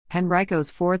Henrico's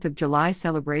 4th of July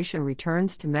celebration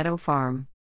returns to Meadow Farm.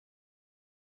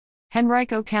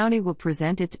 Henrico County will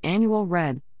present its annual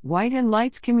Red, White and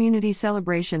Lights community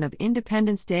celebration of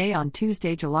Independence Day on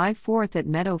Tuesday, July 4th at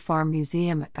Meadow Farm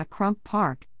Museum at Crump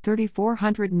Park,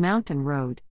 3400 Mountain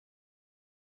Road.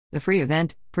 The free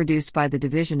event, produced by the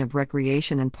Division of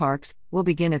Recreation and Parks, will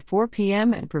begin at 4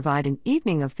 p.m. and provide an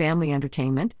evening of family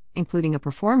entertainment, including a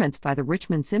performance by the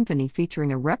Richmond Symphony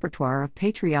featuring a repertoire of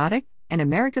patriotic and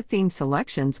America-themed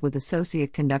selections with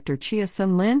associate conductor Chia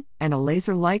Sun Lin and a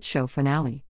laser light show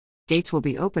finale. Gates will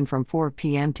be open from 4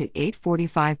 p.m. to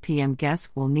 8:45 p.m. Guests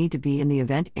will need to be in the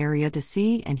event area to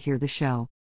see and hear the show.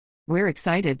 We're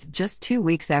excited, just 2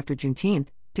 weeks after Juneteenth,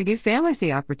 to give families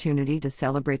the opportunity to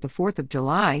celebrate the 4th of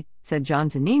July, said John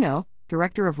Zanino,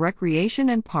 Director of Recreation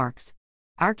and Parks.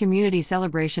 Our community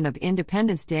celebration of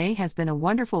Independence Day has been a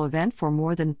wonderful event for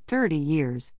more than 30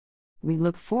 years. We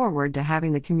look forward to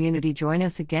having the community join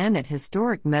us again at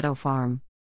historic Meadow Farm.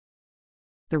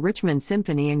 The Richmond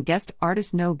Symphony and guest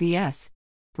artist No BS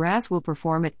Brass will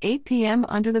perform at 8 p.m.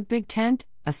 under the Big Tent,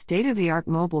 a state-of-the-art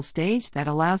mobile stage that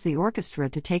allows the orchestra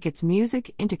to take its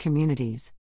music into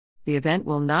communities. The event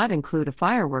will not include a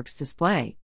fireworks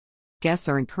display. Guests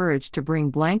are encouraged to bring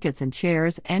blankets and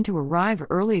chairs and to arrive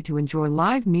early to enjoy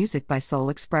live music by Soul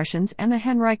Expressions and the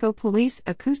Henrico Police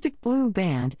Acoustic Blue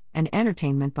Band, and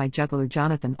entertainment by juggler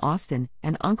Jonathan Austin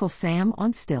and Uncle Sam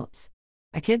on stilts.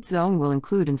 A kids zone will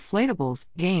include inflatables,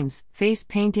 games, face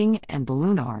painting, and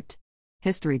balloon art.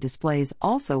 History displays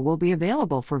also will be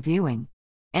available for viewing.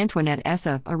 Antoinette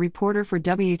Essa, a reporter for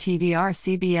WTVR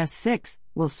CBS 6,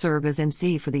 will serve as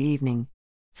MC for the evening.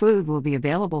 Food will be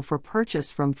available for purchase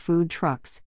from food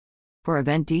trucks. For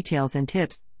event details and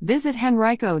tips, visit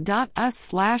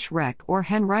henrico.us/rec or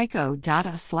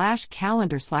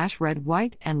henrico.us/calendar/red,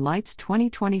 white and lights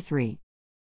 2023.